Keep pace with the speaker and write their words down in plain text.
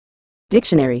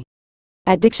Dictionary.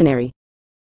 At dictionary.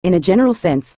 In a general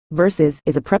sense, versus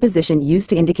is a preposition used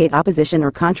to indicate opposition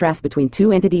or contrast between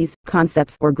two entities,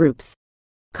 concepts, or groups.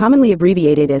 Commonly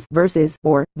abbreviated as versus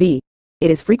or v. It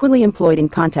is frequently employed in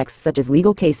contexts such as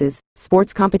legal cases,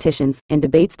 sports competitions, and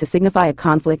debates to signify a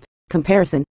conflict,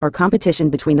 comparison, or competition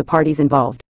between the parties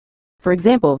involved. For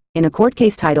example, in a court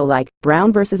case title like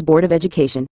Brown versus Board of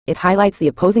Education, it highlights the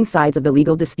opposing sides of the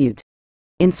legal dispute.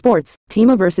 In sports, Team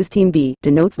A versus Team B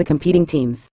denotes the competing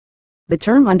teams. The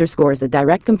term underscores a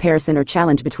direct comparison or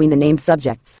challenge between the named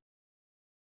subjects.